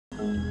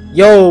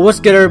Yo, what's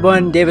good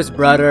everyone? Davis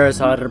Brothers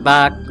are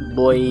back,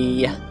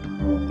 boy.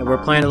 And we're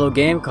playing a little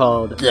game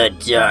called The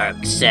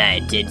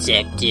Darkside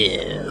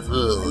Detective.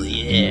 Oh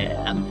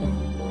yeah. I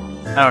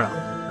don't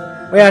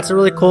know. But yeah, it's a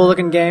really cool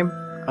looking game.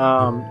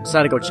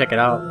 Decided to go check it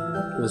out.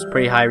 It was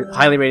pretty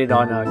highly rated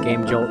on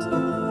Game Jolt.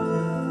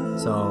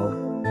 So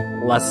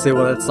let's see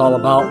what it's all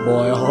about,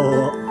 boy.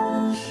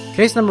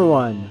 Case number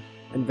 1.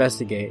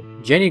 Investigate.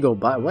 Jenny go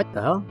by. What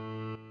the hell?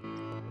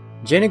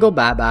 Jenny go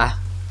bye-bye.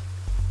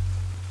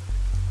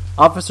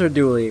 Officer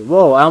Dooley.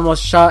 Whoa, I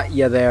almost shot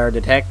you there,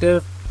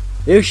 detective.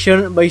 You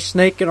shouldn't be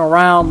sneaking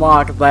around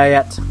like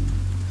that.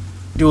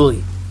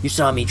 Dooley, you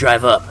saw me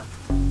drive up.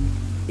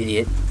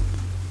 Idiot.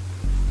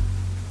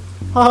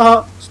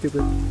 Haha,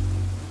 stupid.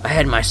 I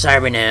had my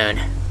siren on. ...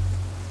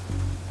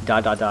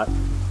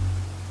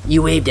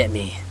 You waved at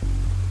me.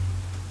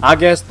 I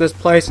guess this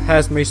place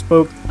has me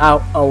spooked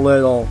out a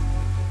little.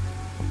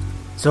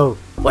 So,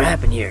 what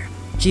happened here?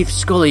 Chief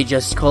Scully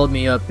just called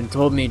me up and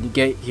told me to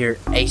get here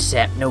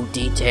ASAP. No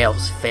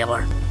details,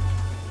 feller.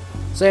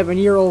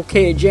 7-year-old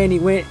kid Jenny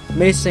went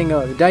missing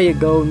a day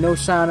ago. No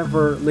sign of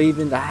her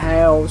leaving the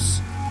house.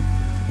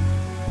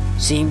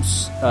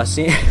 Seems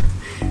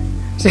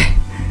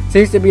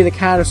to be the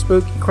kind of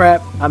spooky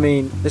crap. I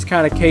mean, this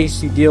kind of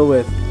case you deal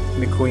with,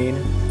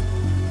 McQueen.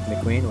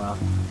 McQueen, wow.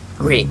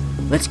 Great,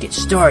 let's get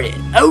started.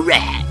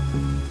 Alright!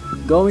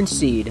 Go and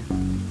seed.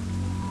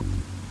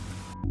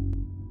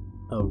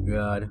 Oh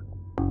god.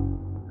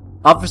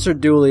 Officer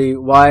Dooley,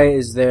 why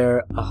is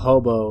there a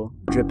hobo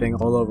dripping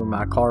all over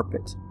my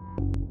carpet?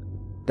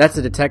 That's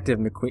a detective,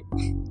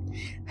 McQueen.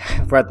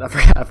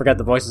 I forgot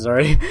the voices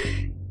already.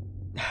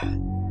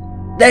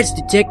 That's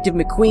Detective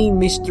McQueen,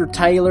 Mr.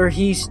 Taylor.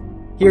 He's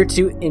here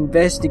to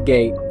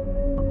investigate.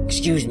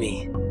 Excuse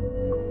me.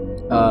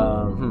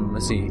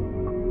 Let's see.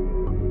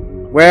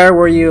 Where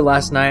were you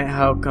last night?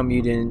 How come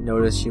you didn't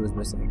notice she was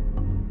missing?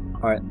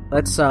 Alright,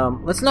 let's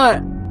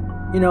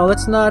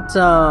not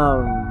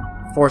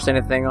force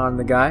anything on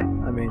the guy.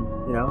 I mean,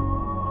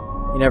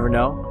 you never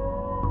know.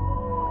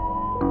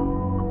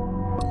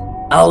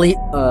 I'll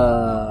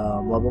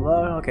blah blah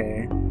blah,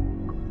 okay.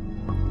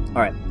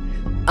 Alright.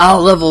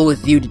 I'll level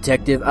with you,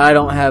 detective. I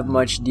don't have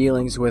much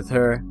dealings with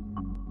her.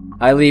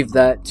 I leave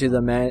that to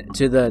the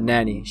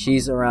nanny.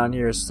 She's around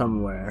here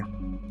somewhere.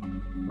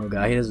 Oh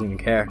god, he doesn't even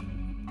care.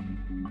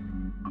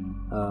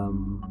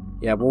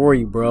 Yeah, where were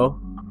you, bro?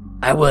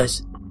 I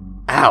was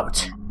out.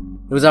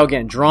 He was out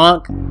getting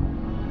drunk?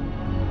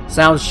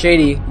 Sounds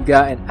shady. You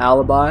got an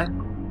alibi,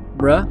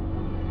 bruh?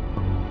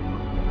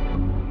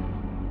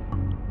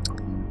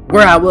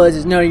 Where I was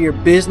is none of your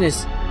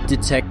business,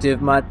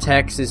 detective. My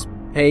taxes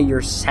pay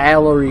your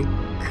salary,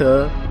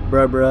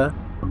 bruh.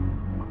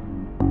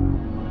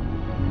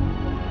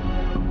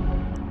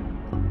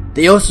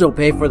 They also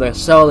pay for the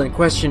cell and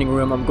questioning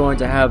room I'm going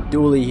to have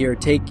Dooley here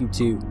take you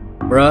to,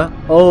 bruh.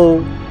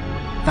 Oh,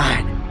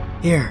 fine.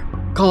 Here,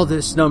 call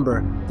this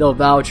number. They'll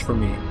vouch for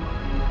me.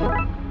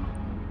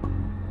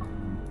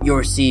 You'll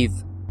receive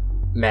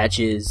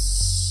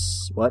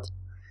matches. What?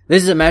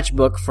 This is a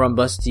matchbook from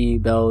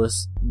Busty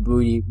Bell's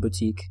Booty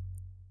Boutique.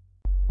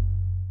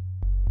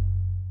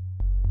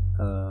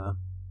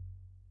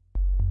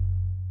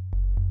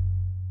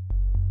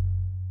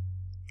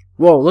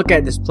 Whoa, look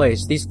at this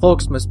place. These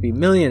folks must be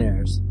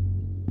millionaires.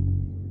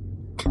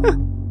 Alright,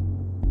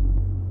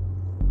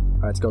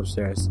 let's go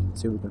upstairs.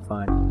 See what we can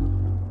find.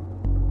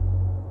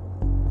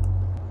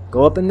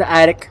 Go up in the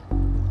attic.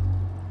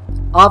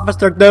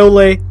 Officer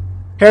Dooley,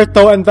 here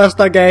to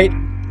investigate.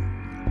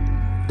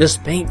 This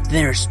paint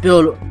thinner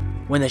spilled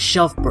when the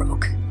shelf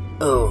broke.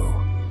 Oh.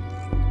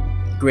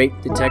 Great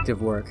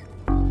detective work.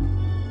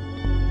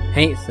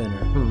 Paint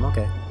thinner.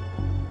 Okay.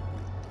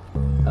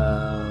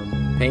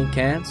 Paint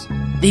cans?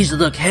 These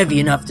look heavy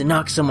enough to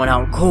knock someone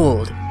out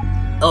cold.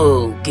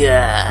 Oh,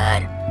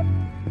 God.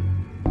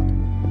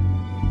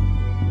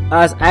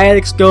 As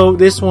addicts go,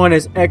 this one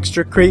is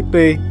extra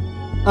creepy.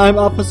 I'm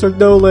Officer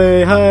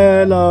Dooley.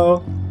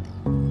 Hello.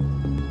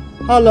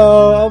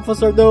 Hello,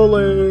 Officer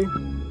Dooley.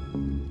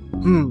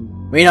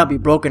 May not be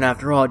broken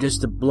after all,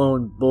 just a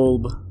blown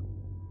bulb.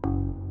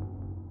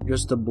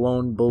 Just a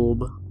blown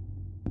bulb.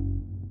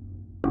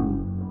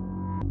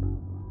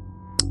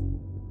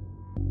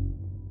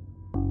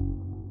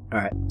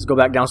 Alright, let's go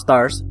back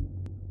downstairs.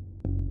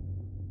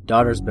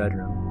 Daughter's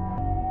bedroom.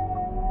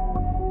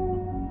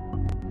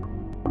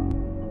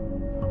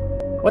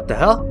 What the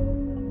hell?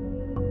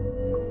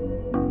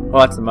 Oh,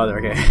 that's the mother,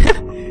 okay.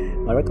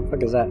 Like, what the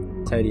fuck is that?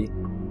 Teddy.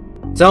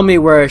 Tell me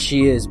where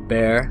she is,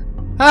 bear.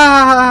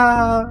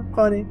 Ah,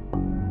 funny.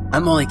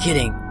 I'm only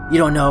kidding. You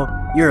don't know.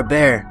 You're a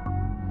bear.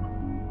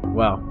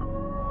 Wow.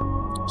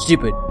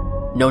 Stupid.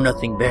 Know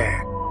nothing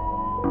bear.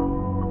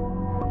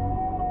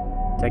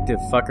 Detective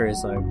fucker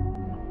is like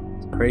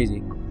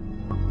crazy.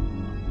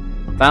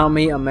 Found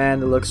me a man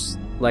that looks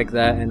like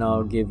that and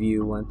I'll give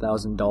you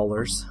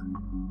 $1,000.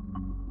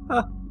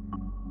 Huh.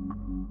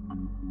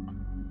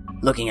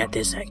 Looking at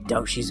this, I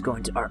doubt she's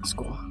going to art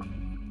school.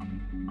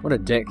 What a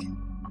dick.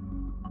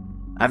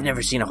 I've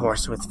never seen a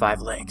horse with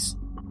 5 legs.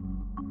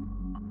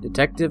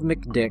 Detective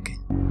McDick.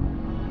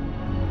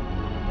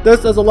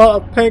 This is a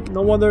lot of pink.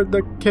 No wonder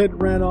the kid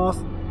ran off.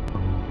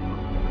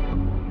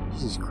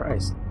 Jesus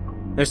Christ.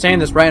 They're saying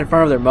this right in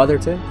front of their mother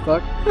too?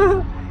 Fuck.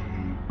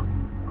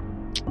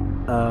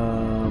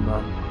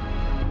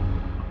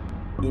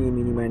 Eeny,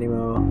 meeny, miny,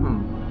 mo.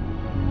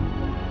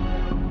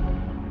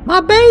 My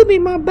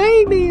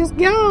baby is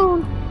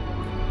gone.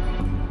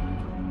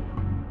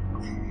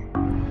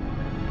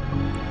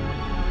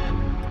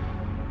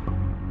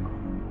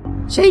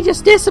 She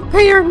just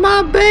disappeared,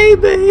 my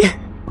baby.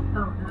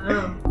 Oh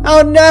no.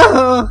 Oh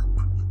no.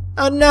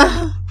 Oh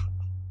no.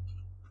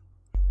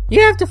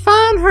 You have to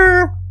find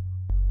her.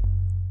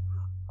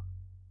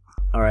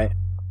 Alright.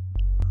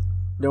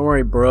 Don't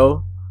worry,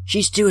 bro.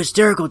 She's too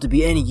hysterical to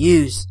be any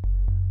use.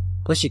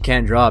 Plus she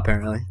can't draw,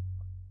 apparently.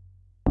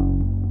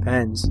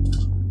 Pens.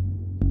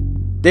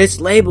 This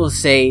label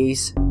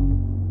says,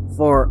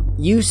 for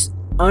use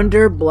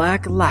under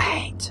black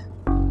light.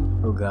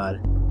 Oh god.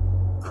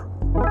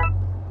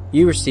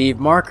 You receive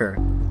marker.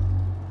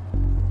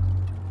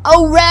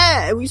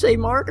 Alright! We say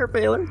marker,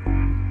 Baylor.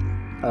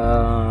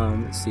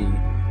 Let's see.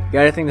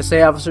 Got anything to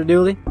say, Officer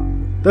Dooley?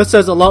 This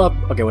says a lot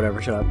of... Okay,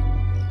 whatever, shut up.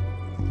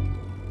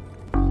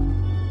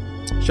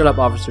 Shut up,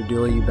 Officer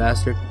Dooley, you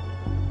bastard.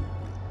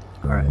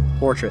 Alright,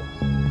 portrait.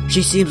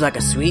 She seems like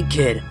a sweet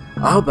kid.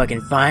 I hope I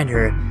can find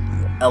her.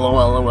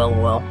 LOL.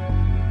 LOL.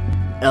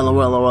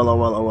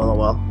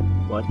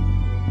 What?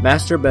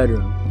 Master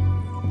bedroom.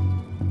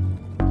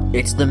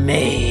 It's the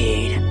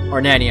maid.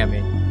 Or nanny, I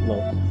mean.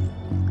 Lol.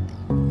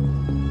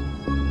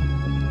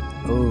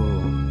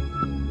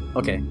 Oh.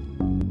 Okay.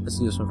 Let's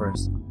do this one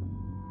first.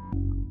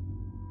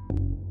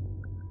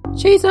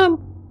 She's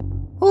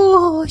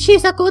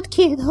she's a good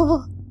kid.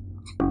 Oh.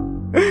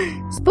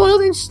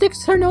 Spoiled and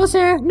sticks her nose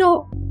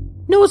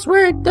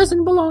where it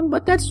doesn't belong,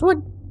 but that's what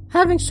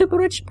having super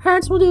rich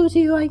parents will do to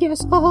you, I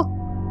guess. Oh.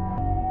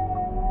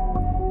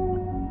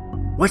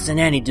 What's the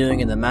nanny doing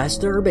in the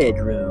master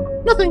bedroom?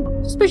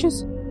 Nothing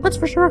suspicious, that's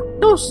for sure.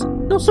 No,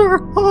 sir.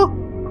 Oh.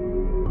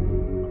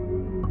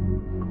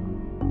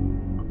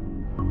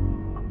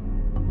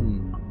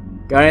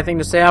 Got anything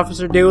to say,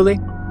 Officer Dooley?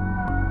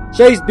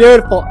 She's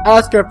beautiful.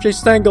 Ask her if she's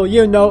single,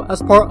 you know,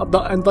 as part of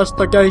the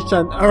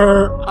investigation.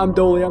 I'm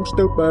Dooley, I'm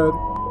stupid.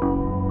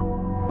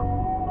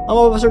 I'm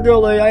Officer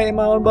Dooley, I ate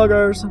my own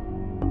boogers.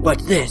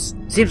 What's this?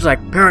 Seems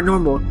like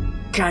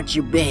paranormal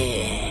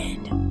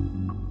contraband.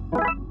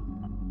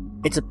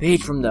 It's a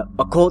page from the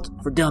Occult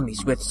for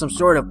Dummies with some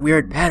sort of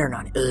weird pattern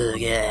on it. Oh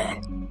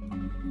god.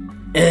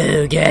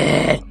 Oh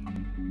god.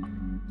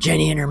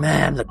 Jenny and her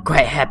mom look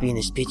quite happy in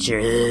this picture.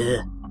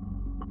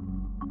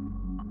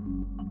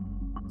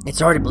 It's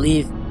hard to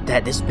believe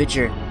that this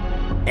picture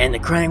and the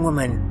crying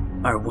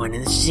woman are one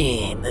and the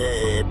same.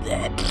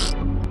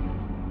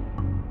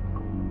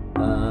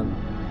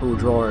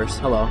 Drawers.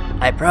 Hello.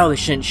 I probably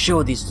shouldn't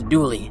show these to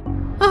Dooley.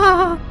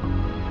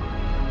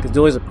 Because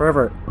Dooley's a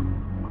pervert.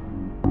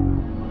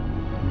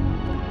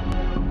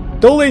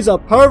 Dooley's a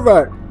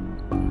pervert!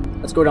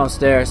 Let's go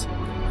downstairs.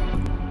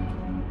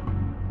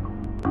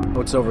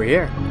 What's over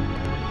here?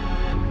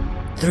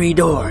 3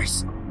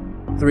 doors.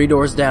 3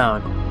 doors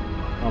down.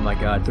 Oh my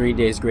god, 3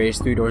 days grace,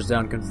 3 doors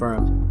down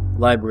confirmed.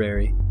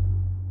 Library.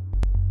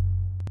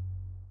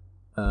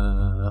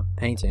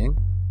 Painting.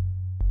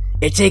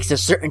 It takes a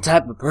certain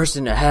type of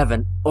person to have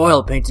an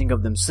oil painting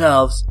of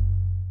themselves.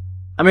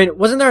 I mean,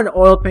 wasn't there an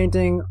oil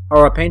painting,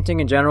 or a painting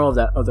in general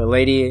of the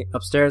lady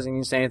upstairs, and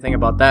you didn't say anything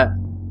about that?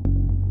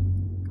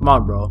 Come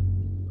on, bro.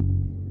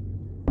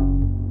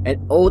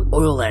 An old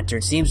oil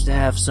lantern seems to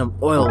have some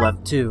oil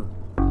left too.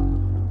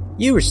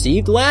 You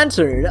received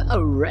lantern!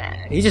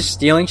 Alright. He's just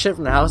stealing shit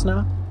from the house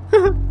now?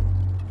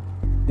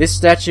 This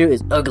statue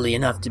is ugly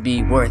enough to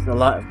be worth a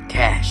lot of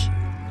cash.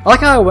 I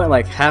like how I went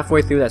like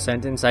halfway through that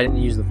sentence. I didn't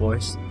use the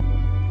voice.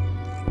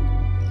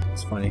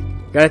 It's funny.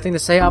 Got anything to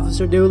say,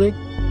 Officer Dooley?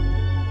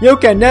 You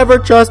can never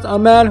trust a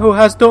man who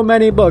has too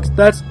many books.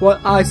 That's what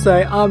I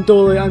say. I'm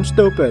Dooley. I'm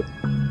stupid.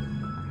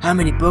 How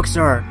many books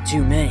are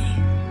too many?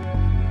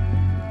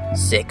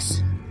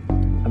 6.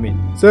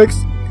 6?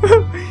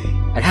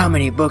 And how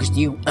many books do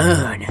you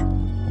own?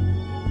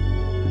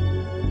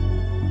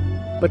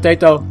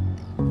 Potato.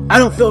 I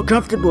don't feel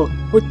comfortable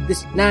with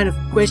this line of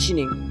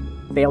questioning,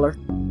 Baylor.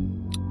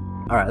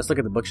 Alright, let's look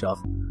at the bookshelf.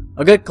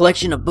 A good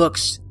collection of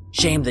books.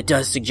 Shame that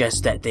does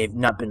suggest that they've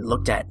not been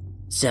looked at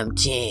some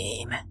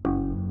time.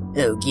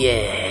 Oh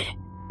god.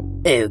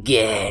 Oh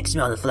god.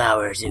 Smell the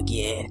flowers, oh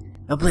god.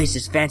 A place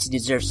this fancy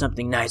deserves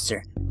something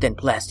nicer than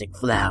plastic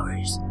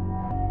flowers.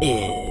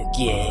 Oh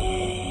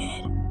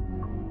god.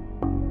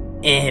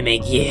 Oh my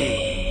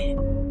god.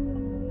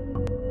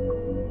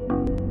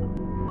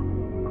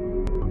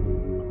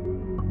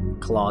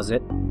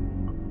 Closet.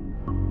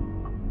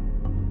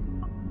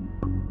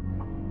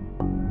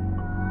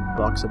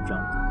 Box of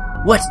junk.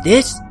 What's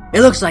this? It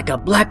looks like a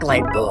black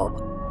light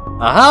bulb.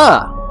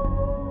 Aha!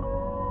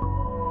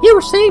 You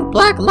received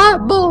black light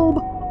bulb.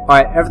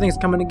 Alright, everything's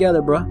coming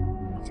together, bruh.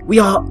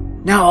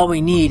 Now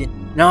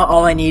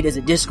all I need is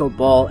a disco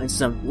ball and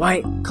some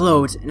white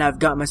clothes, and I've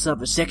got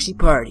myself a sexy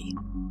party.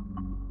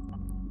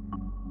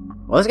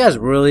 Well, this guy's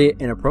really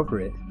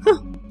inappropriate.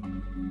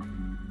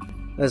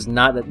 This is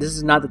not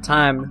the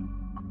time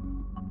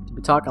to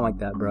be talking like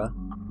that, bro.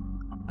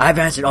 I've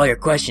answered all your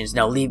questions,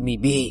 now leave me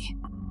be.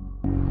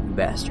 You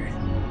bastard.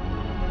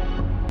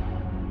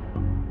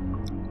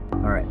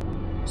 Alright.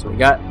 So we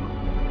got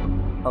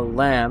a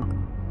lamp.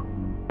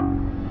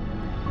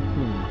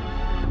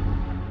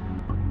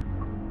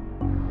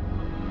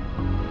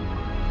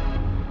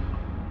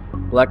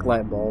 Black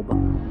light bulb.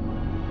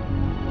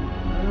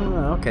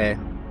 Okay.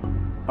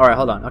 Alright,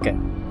 hold on. Okay.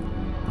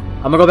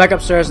 I'm gonna go back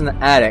upstairs in the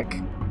attic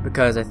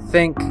because I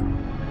think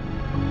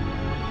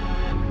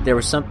there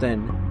was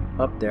something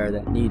up there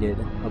that needed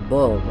a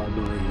bulb, I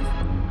believe.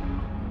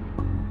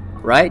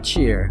 Right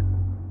here.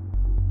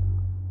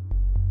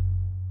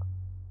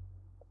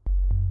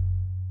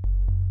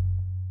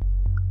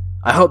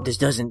 I hope this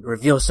doesn't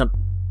reveal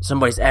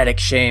somebody's attic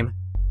shame.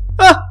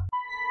 Ah!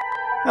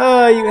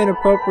 Oh, you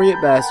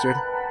inappropriate bastard.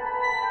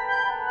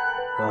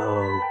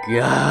 Oh,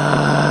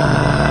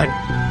 God.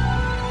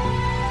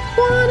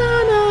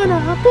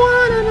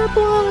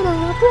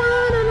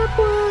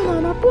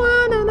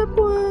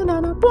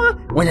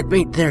 When the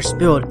paint thinner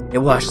spilled, it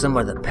washed some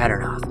of the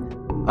pattern off.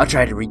 I'll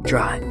try to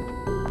redraw it.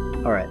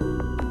 Alright,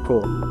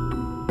 cool.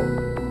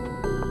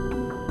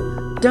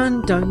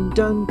 Dun dun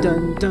dun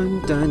dun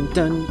dun dun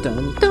dun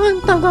dun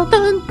dun dun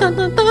dun dun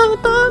dun dun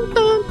dun.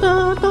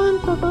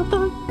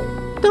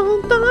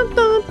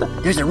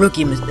 That's a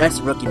rookie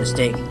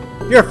mistake.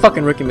 You're a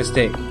fucking rookie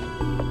mistake.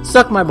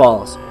 Suck my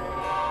balls.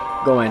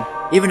 Go in.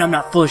 Even I'm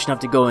not foolish enough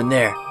to go in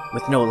there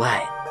with no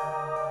light.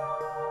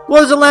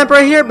 Well, there's a lamp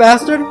right here,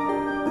 bastard.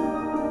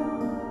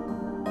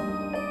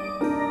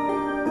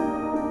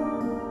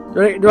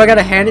 Do I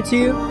gotta hand it to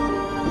you?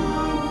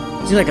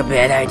 Seems like a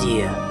bad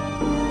idea.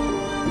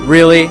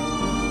 Really?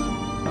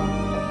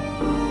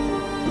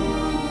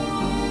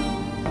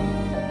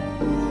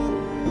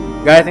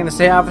 Got anything to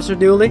say, Officer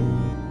Dooley?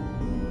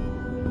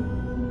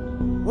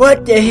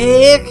 What the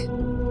heck?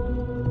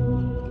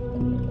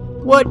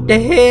 What the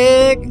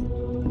heck?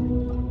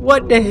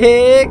 What the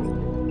heck?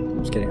 I'm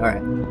just kidding.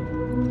 Alright.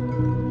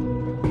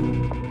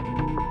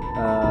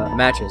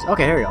 Matches.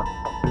 Okay, here we go.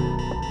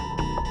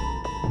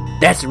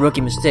 That's a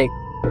rookie mistake.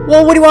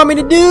 Well, what do you want me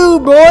to do,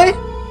 boy?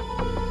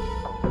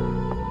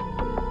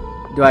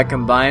 Do I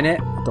combine it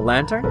with the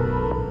lantern?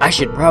 I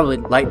should probably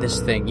light this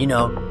thing, you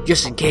know,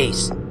 just in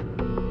case.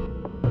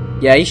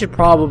 Yeah, you should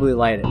probably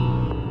light it.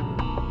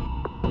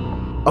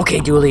 Okay,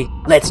 Dooley,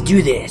 let's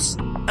do this.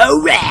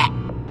 Alright!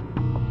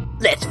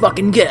 Let's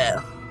fucking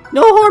go.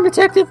 No harm,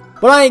 detective,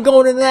 but I ain't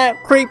going in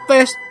that creep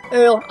fest.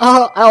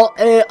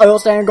 I'll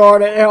stand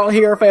guard out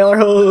here,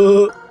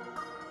 fella.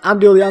 I'm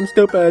Dooley, I'm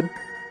stupid.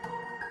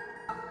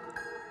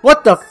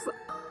 What the f-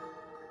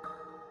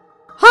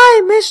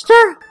 Hi,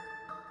 mister!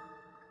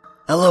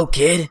 Hello,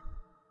 kid.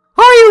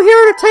 Are you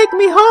here to take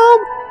me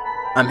home?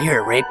 I'm here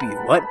to rape you.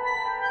 What?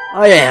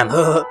 I am.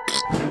 Good,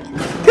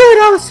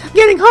 I was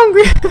getting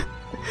hungry.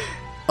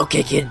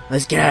 Okay, kid,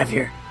 let's get out of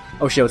here.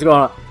 Oh shit, what's going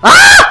on?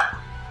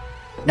 Ah!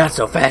 Not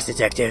so fast,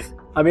 detective.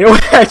 I mean,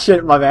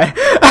 shit, my bad.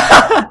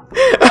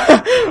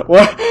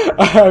 What?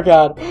 Oh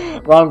god,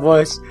 wrong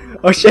voice.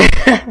 Oh shit.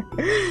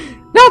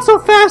 Not so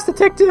fast,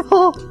 detective.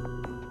 Oh.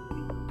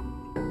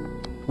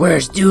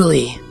 Where's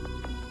Dooley?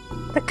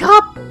 The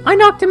cop! I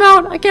knocked him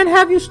out! I can't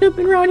have you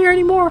snooping around here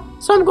anymore,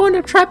 so I'm going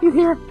to trap you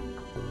here.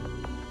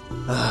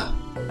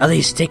 At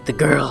least take the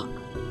girl.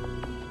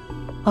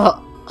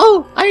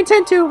 Oh, I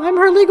intend to. I'm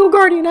her legal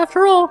guardian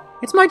after all.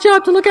 It's my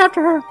job to look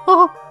after her.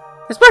 Oh,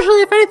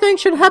 especially if anything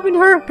should happen to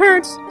her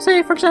parents.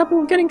 Say, for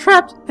example, getting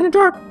trapped in a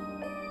dark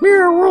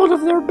mirror world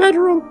of their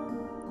bedroom.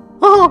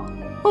 Oh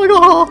my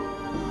god.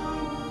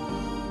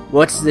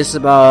 What's this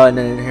about an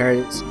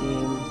inheritance scheme?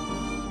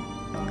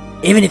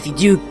 Even if you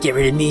do get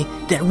rid of me,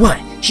 then what?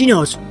 She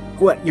knows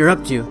what you're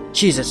up to.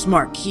 She's a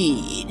smart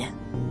kid.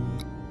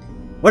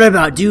 What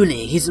about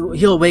Dooley?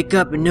 He'll wake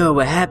up and know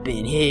what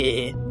happened.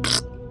 Hey.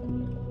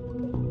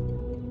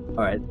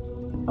 Alright.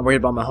 I'm worried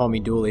about my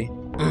homie Dooley.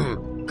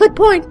 Good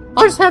point.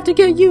 I'll just have to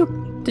get you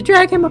to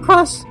drag him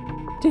across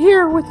to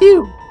here with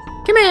you.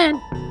 Come on.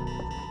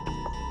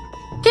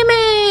 Come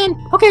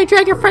on. Okay,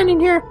 drag your friend in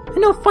here. I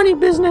know funny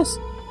business.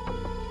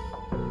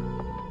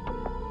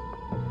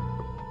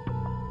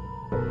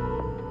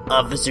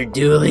 Officer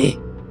Dooley.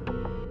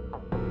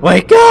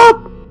 Wake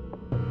up!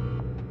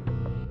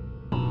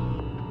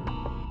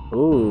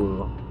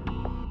 Ooh.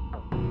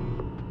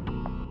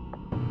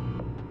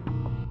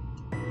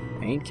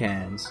 Paint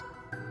cans.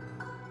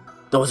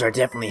 Those are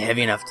definitely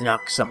heavy enough to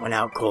knock someone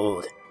out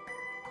cold.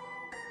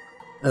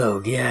 Oh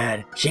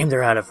god. Shame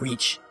they're out of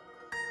reach.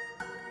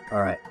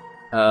 Alright.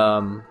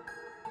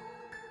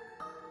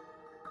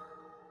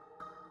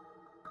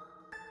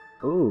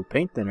 Ooh,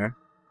 paint thinner.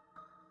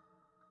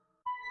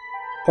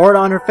 Pour it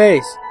on her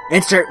face.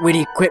 Insert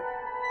witty quip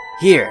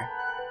here.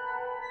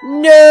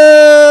 No!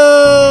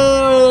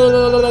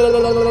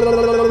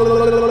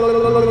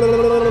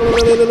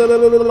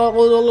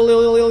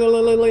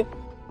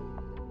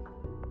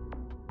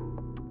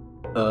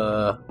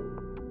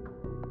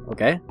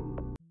 Okay.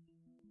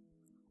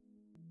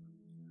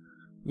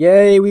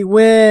 Yay, we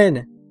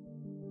win!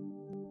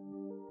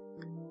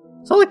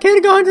 So the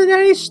kid got into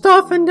Nanny's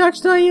stuff and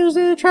Darkside used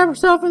it to trap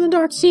herself in the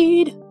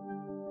Darkside.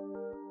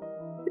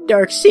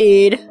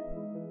 Darkside.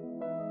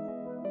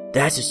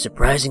 That's a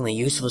surprisingly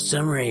useful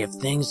summary of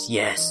things,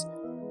 yes.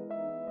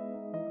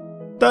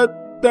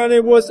 Then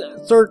it was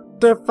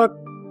certifiable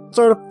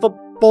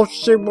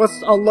she was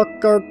a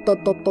looker.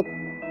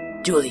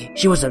 Dooley,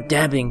 she was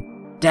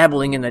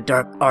dabbling in the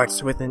dark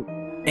arts with an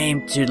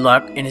aim to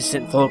lock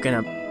innocent folk in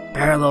a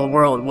parallel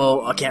world.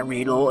 Whoa, I can't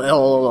read.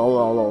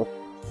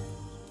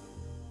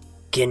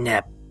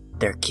 Kidnap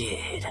their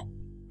kid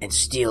and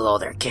steal all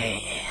their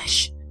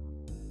cash.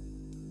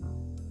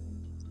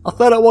 I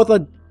thought it was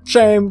a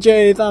shame.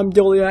 Jeez, I'm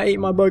Dooley. I eat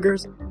my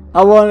boogers.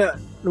 I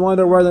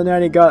wonder where the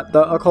nanny got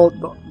the occult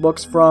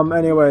books from.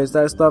 Anyways,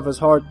 that stuff is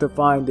hard to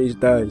find these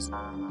days.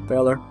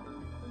 Failure.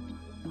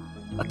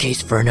 A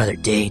case for another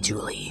day,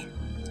 Dooley.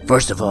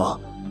 First of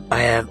all,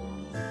 I have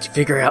to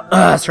figure out.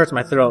 This hurts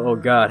my throat. Oh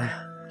God,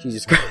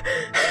 Jesus Christ!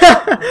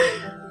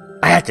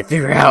 I have to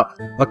figure out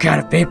what kind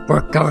of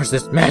paperwork covers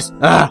this mess.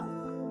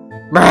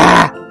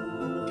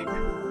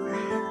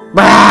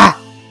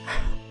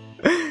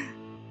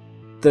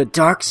 The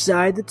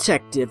Darkside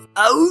Detective.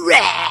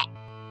 Alright!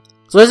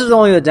 So this is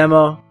only the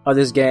demo of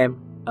this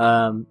game.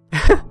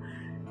 If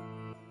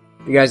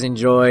you guys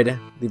enjoyed,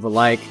 leave a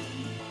like,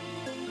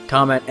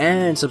 comment,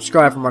 and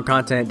subscribe for more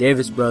content.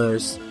 Davis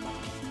Brothers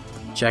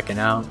checking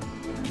out.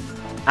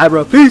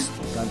 Abra, peace!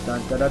 I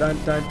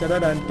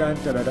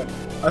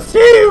see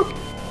you!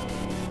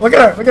 Look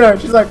at her,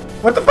 she's like,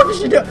 what the fuck is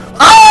she doing?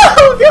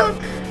 Oh God!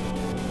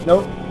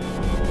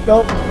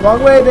 Nope,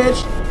 wrong way,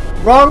 bitch!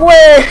 Wrong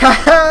way!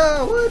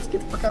 Haha! What?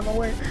 Get the fuck out of my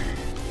way.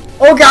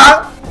 Oh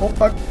God! Oh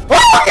fuck!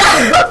 Oh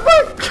God! Oh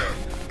fuck!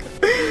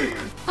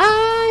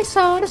 I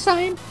saw the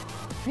sign,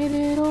 and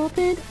it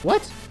opened.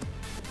 What?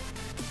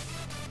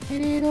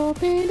 And it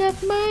opened up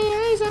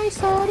my eyes. I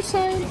saw the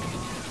sign.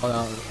 Hold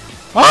on.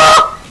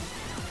 Oh!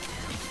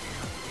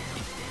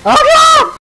 Oh God!